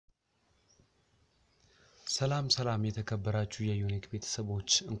ሰላም ሰላም የተከበራችሁ የዩኒክ ቤተሰቦች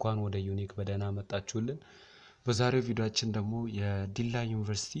እንኳን ወደ ዩኒክ በደህና መጣችሁልን። በዛሬው ቪዲዮአችን ደግሞ የዲላ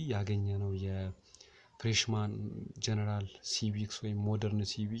ዩኒቨርሲቲ ያገኘነው የፍሬሽማን ጀነራል ሲቪክስ ወይም ሞደርን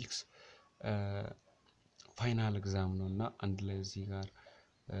ሲቪክስ ፋይናል ኤግዛም ነውና አንድ ላይ እዚህ ጋር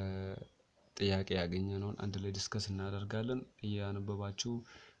ጥያቄ ያገኘነውን አንድ ላይ ዲስከስ እናደርጋለን። እያነበባችሁ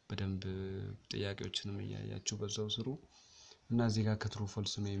በደንብ ጥያቄዎችንም እያያችሁ በዛው ስሩ። እና እዚህ ጋር ከትሩ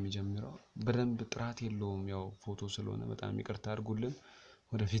ፎልስ ነው የሚጀምረው። በደንብ ጥራት የለውም ያው ፎቶ ስለሆነ በጣም ይቅርታ አድርጉልን።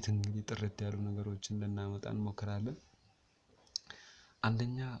 ወደፊት እንግዲህ ጥርት ያሉ ነገሮችን ልናመጣ እንሞክራለን።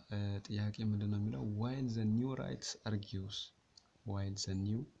 አንደኛ ጥያቄ ምንድነው የሚለው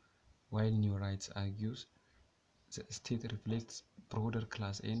while new rights argues the state reflects broader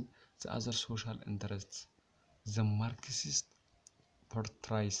class and the other social interests. The Marxist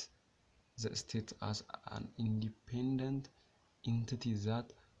portrays the state as an independent entity that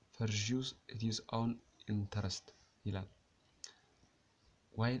pursues its own interest ይላል።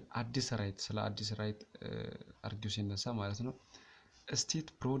 while አዲስ ራይት ስለ አዲስ ራይት አርጊው ሲነሳ ማለት ነው ስቴት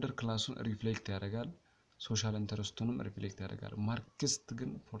ብሮደር ክላሱን ሪፍሌክት ያደርጋል፣ ሶሻል ኢንተረስቱንም ሪፍሌክት ያደርጋል። ማርክሲስት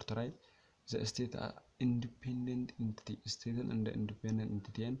ግን ፖርትራይ ዘ ስቴት ኢንዲፔንደንት ኢንቲቲ ስቴትን እንደ ኢንዲፔንደንት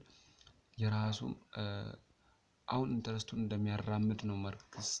ኢንቲቲን የራሱን አሁን ኢንተረስቱን እንደሚያራምድ ነው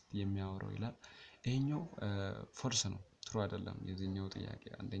ማርክሲስት የሚያወራው ይላል። ይሄኛው ፎልስ ነው፣ ትሩ አይደለም። የዚህኛው ጥያቄ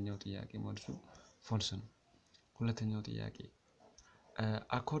አንደኛው ጥያቄ መልሱ ፎልስ ነው። ሁለተኛው ጥያቄ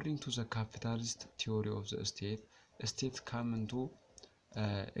according to the capitalist theory of the state come into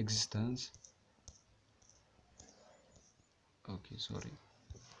existence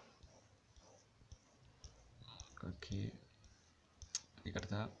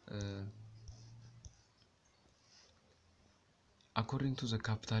according to the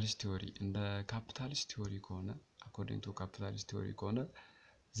capitalist theory in the capitalist theory corner according to capitalist theory corner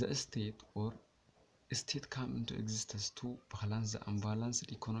the state come into existence to balance the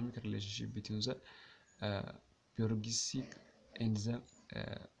unbalanced economic relationship between the bourgeoisie and the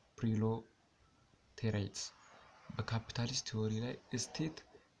proletariats. በካፒታሊስት ቲዮሪ ላይ ስቴት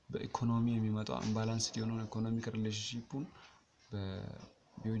በኢኮኖሚ የሚመጣው አንባላንስድ የሆነውን ኢኮኖሚክ ሪሌሽንሺፑን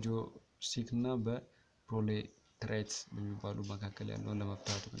በቦርጂዮሲክ እና በፕሮሌታሪያትስ በሚባሉ መካከል ያለውን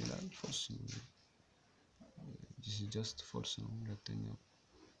ለመፍታት ነው ይላል። ፎልስ ነው። this is just false ነው። ሁለተኛው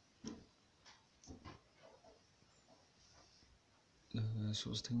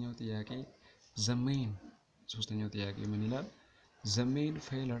ሶስተኛው ጥያቄ ሶስተኛው ጥያቄ ምን ይላል? the main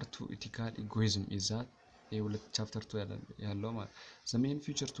failure to ethical egoism is that የሁለት ቻፕተር 2 ያለው ማለት the main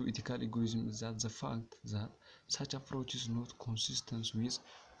feature to ethical egoism is that the fact that such approach is not consistent with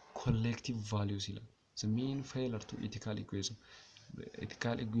collective values ይላል። the main failure to ethical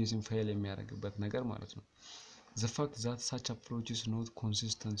egoism fail የሚያደርግበት ነገር ማለት ነው the fact that such approach is not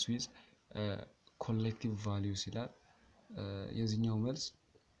consistent with collective values ይላል። የዚህኛው መልስ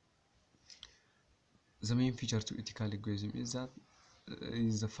the main feature to ethical egoism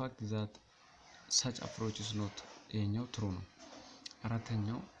is the fact that such approach is not ይሄኛው ትሩ ነው።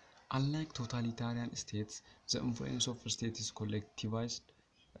 አራተኛው unlike totalitarian states the influence of states collectivized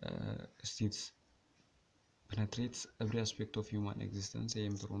states penetrates every aspect of human existence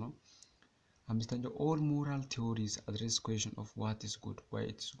ይሄም ትሩ ነው። አምስተኛው all moral theories address question of what is good, why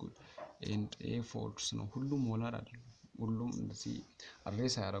it is good and false ነው። ሁሉም ሞራል አይደለም፣ ሁሉም እንደዚህ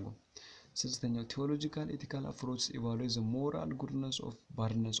አድሬስ አያደርጉም። ስድስተኛው theological ethical approach evaluates the moral goodness of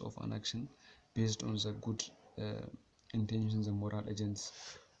badness of an action based on the good intentions the moral agents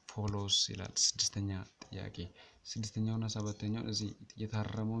follows ይላል። ስድስተኛ ጥያቄ ስድስተኛውና ሰባተኛው እዚህ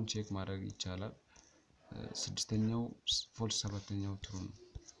የታረመውን ቼክ ማድረግ ይቻላል። ስድስተኛው ፎልስ፣ ሰባተኛው ትሩ ነው።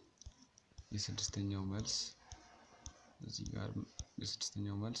 የስድስተኛው መልስ እዚህ ጋር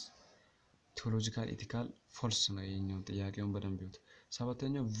የስድስተኛው መልስ theological ethical false ነው። የኛው ጥያቄውን በደንብ ይዩት።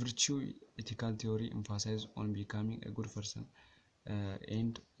 ሰባተኛው virtue ethical theory emphasize on becoming a good person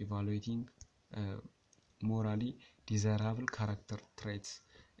and evaluating morally desirable character traits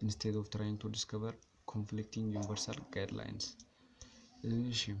instead of trying to discover conflicting universal guidelines.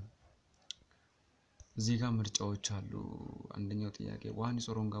 እሺ እዚህ ጋር ምርጫዎች አሉ። አንደኛው ጥያቄ one is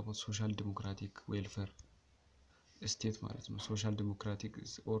wrong about social democratic welfare state ማለት ነው። social democratic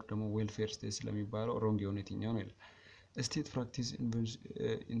or ደግሞ welfare state ስለሚባለው wrong የሆነ የትኛው ነው ይላል። state practice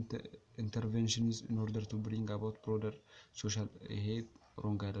interventions in order to bring about broader social ይሄ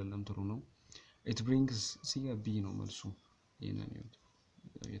wrong አይደለም፣ ትሩ ነው። it brings CB ነው መልሱ። ይሄንን ይሁን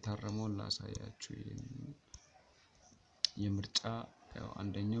የታረመውን ላሳያችሁ። የምርጫ ያው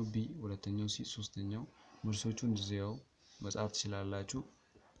አንደኛው B፣ ሁለተኛው C፣ ሶስተኛው መልሶቹን እንደዚያው መጻፍ ትችላላችሁ።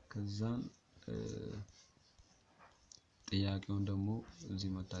 ከዛን ጥያቄውን ደግሞ እዚህ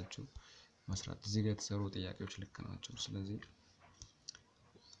መጣችሁ መስራት። እዚህ ጋር የተሰሩ ጥያቄዎች ልክ ናቸው። ስለዚህ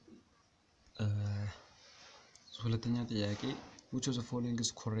ሁለተኛ ጥያቄ which of the following is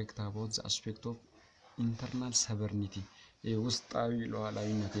correct about the aspect of internal sovereignty ውስጣዊ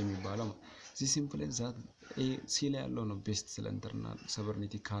ሉዓላዊነት የሚባለው this implies that ሲ ላይ ያለው ነው ቤስት ስለ ኢንተርናል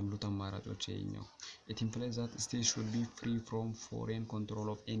sovereignty ካሉት አማራጮች ይሄኛው it implies that states should be free from foreign control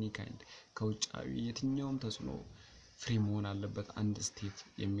of any kind ከውጫዊ የትኛውም ተጽዕኖ ፍሪ መሆን አለበት አንድ ስቴት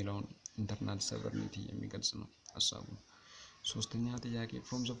የሚለውን ኢንተርናል sovereignty የሚገልጽ ነው ሐሳቡ። ሶስተኛ ጥያቄ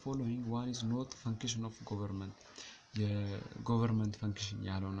from the following one is not function of government የገቨርንመንት ፈንክሽን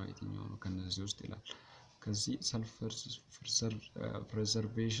ያለው ነው የትኛው ነው ከነዚህ ውስጥ ይላል። ከዚህ ሰልፍ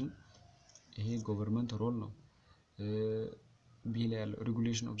ፕሬዘርቬሽን ይሄ ገቨርንመንት ሮል ነው። ቢ ላይ ያለው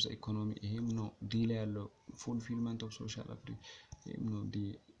ሬጉሌሽን ኦፍ ዘ ኢኮኖሚ ይሄም ነው። ዲ ላይ ያለው ፉልፊልመንት ኦፍ ሶሻል አፍሪ ይሄም ነው። ዲ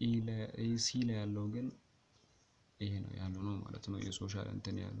ሲ ላይ ያለው ግን ይሄ ነው ያለው ነው ማለት ነው የሶሻል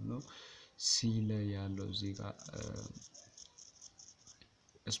እንትን ያለው ነው። ሲ ላይ ያለው እዚህ ጋር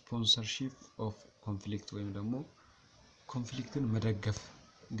ስፖንሰርሺፕ ኦፍ ኮንፍሊክት ወይም ደግሞ ኮንፍሊክትን መደገፍ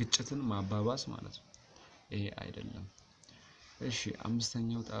ግጭትን ማባባስ ማለት ነው። ይሄ አይደለም። እሺ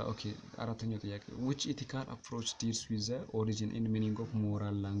አራተኛው ጥያቄ which ethical approach deals with the origin and meaning of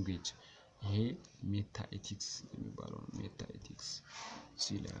moral language ይሄ ሜታ ኤቲክስ የሚባለው ነው። ሜታ ኤቲክስ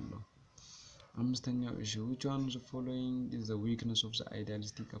ሲል ያለው አምስተኛው እሺ which one of the following is the weakness of the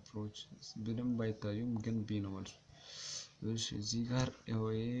idealistic approach በደንብ ባይታዩም ግን ቢ ነው መልሱ። እሺ እዚህ ጋር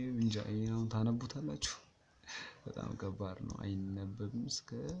እንጃ ይሄን ታነቡታላችሁ በጣም ከባድ ነው አይነበብም። እስከ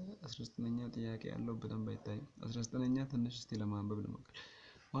 19ኛ ጥያቄ ያለው በደንብ አይታይም። 19ኛ ትንሽ እስቲ ለማንበብ ልሞክር።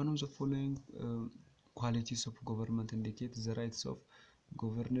 one of the following qualities of government indicate the rights of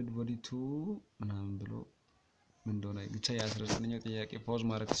governed body to ምናምን ብሎ ምን እንደሆነ ብቻ የ19ኛው ጥያቄ ፖዝ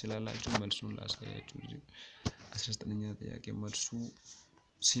ማድረግ ትችላላችሁ መልሱን ላሳያችሁ። እዚህ 19ኛ ጥያቄ መልሱ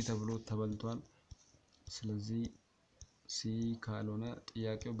ሲ ተብሎ ተበልቷል። ስለዚህ ሲ ካልሆነ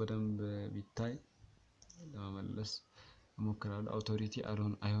ጥያቄው በደንብ ቢታይ ለመመለስ እሞክራለሁ። አውቶሪቲ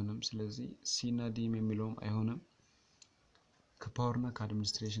አይሆንም። ስለዚህ ሲ እና ዲ የሚለውም አይሆንም። ከፓወር እና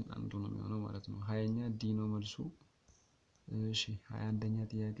ከአድሚኒስትሬሽን አንዱ ነው የሚሆነው ማለት ነው። 20ኛ ዲ ነው መልሱ። እሺ 21ኛ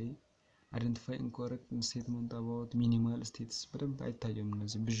ጥያቄ አይደንቲፋይ ኢንኮሬክት ስቴትመንት አባውት ሚኒማል ስቴትስ በደንብ አይታየም።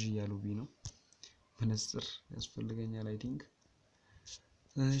 እነዚህ ብዥ ያሉ ቢ ነው። መነጽር ያስፈልገኛል አይ ቲንክ።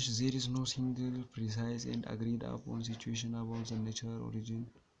 እሺ there is no single precise and agreed upon situation about the nature origin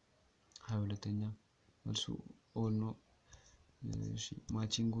 22ኛ መልሱ ኦል ነው። እሺ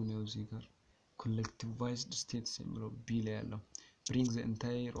ማቺንጉ ነው እዚህ ጋር ኮሌክቲቫይዝድ ስቴትስ የሚለው ቢ ላይ ያለው bring the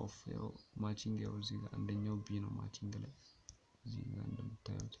entire of ማቺንግ ያው እዚህ ጋር አንደኛው ቢ ነው። ማቺንግ ላይ እዚህ ጋር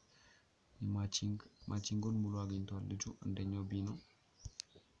እንደምታዩት ማቺንጉን ሙሉ አግኝቷል ልጁ አንደኛው ቢ ነው።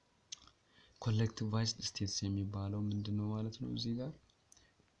 ኮሌክቲቫይዝድ ስቴትስ የሚባለው ምንድነው ማለት ነው? እዚህ ጋር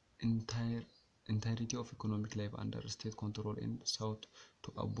entirety of economic life under state control and sought to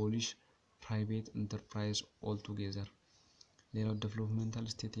abolish private enterprise altogether ሌላው ዴቨሎፕመንታል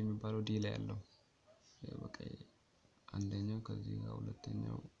ስቴት የሚባለው ዲ ላይ ያለው በቃ አንደኛው ከዚህ ጋር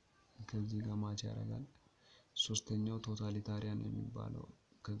ሁለተኛው ከዚህ ጋር ማች ያደርጋል። ሶስተኛው ቶታሊታሪያን የሚባለው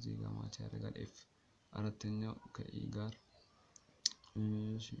ከዚህ ጋር ማች ያደርጋል ኤፍ። አራተኛው ከኢ ጋር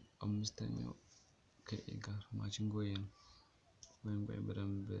እሺ አምስተኛው ከኢ ጋር ማቺንግ ወይ ነው ወይም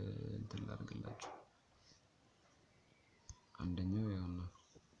በደንብ እንትን ላድርግላችሁ። አንደኛው ያውና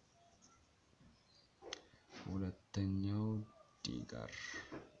ሁለተኛው ዲ ጋር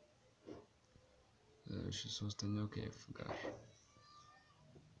እሺ ሶስተኛው ከኤፍ ጋር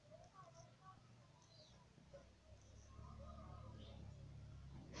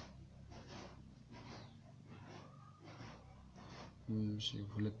እሺ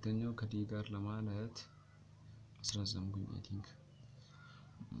ሁለተኛው ከዲ ጋር ለማለት አስረዘምኩኝ አይ ቲንክ።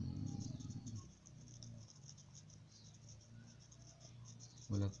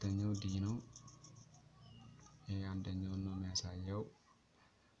 ሁለተኛው ዲ ነው። ይሄ አንደኛው ነው የሚያሳየው።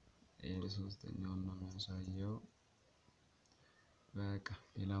 ይሄ ሶስተኛው ነው የሚያሳየው። በቃ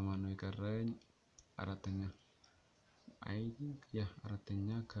ሌላ ማን ነው የቀረኝ? አራተኛ አይ ቲንክ ያ አራተኛ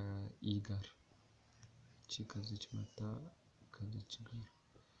ከኢ ጋር እቺ ከዚች መጣ ከዚች ጋር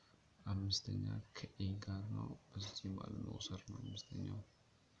አምስተኛ ከኤ ጋር ነው እዚህ ማለት ነው ሰር ነው አምስተኛው።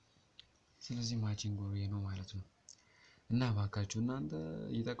 ስለዚህ ማቺንግ ወይ ነው ማለት ነው። እና ባካችሁ እናንተ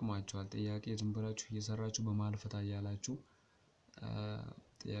ይጠቅማችኋል ጥያቄ ዝም ብላችሁ እየሰራችሁ በማልፈታ ያላችሁ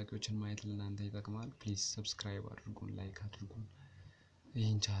ጥያቄዎችን ማየት ለእናንተ ይጠቅማል። ፕሊዝ ሰብስክራይብ አድርጉን፣ ላይክ አድርጉን፣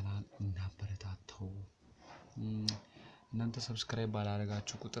 ይህን ቻናል እናበረታተው። እናንተ ሰብስክራይብ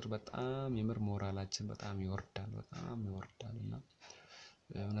ባላደረጋችሁ ቁጥር በጣም የምር ሞራላችን በጣም ይወርዳል እና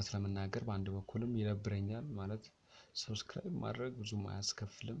እውነት ለመናገር በአንድ በኩልም ይደብረኛል ማለት ሰብስክራይብ ማድረግ ብዙም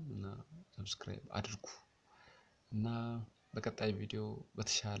አያስከፍልም እና ሰብስክራይብ አድርጉ እና በቀጣይ ቪዲዮ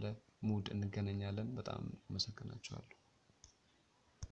በተሻለ ሙድ እንገናኛለን። በጣም አመሰግናችኋለሁ።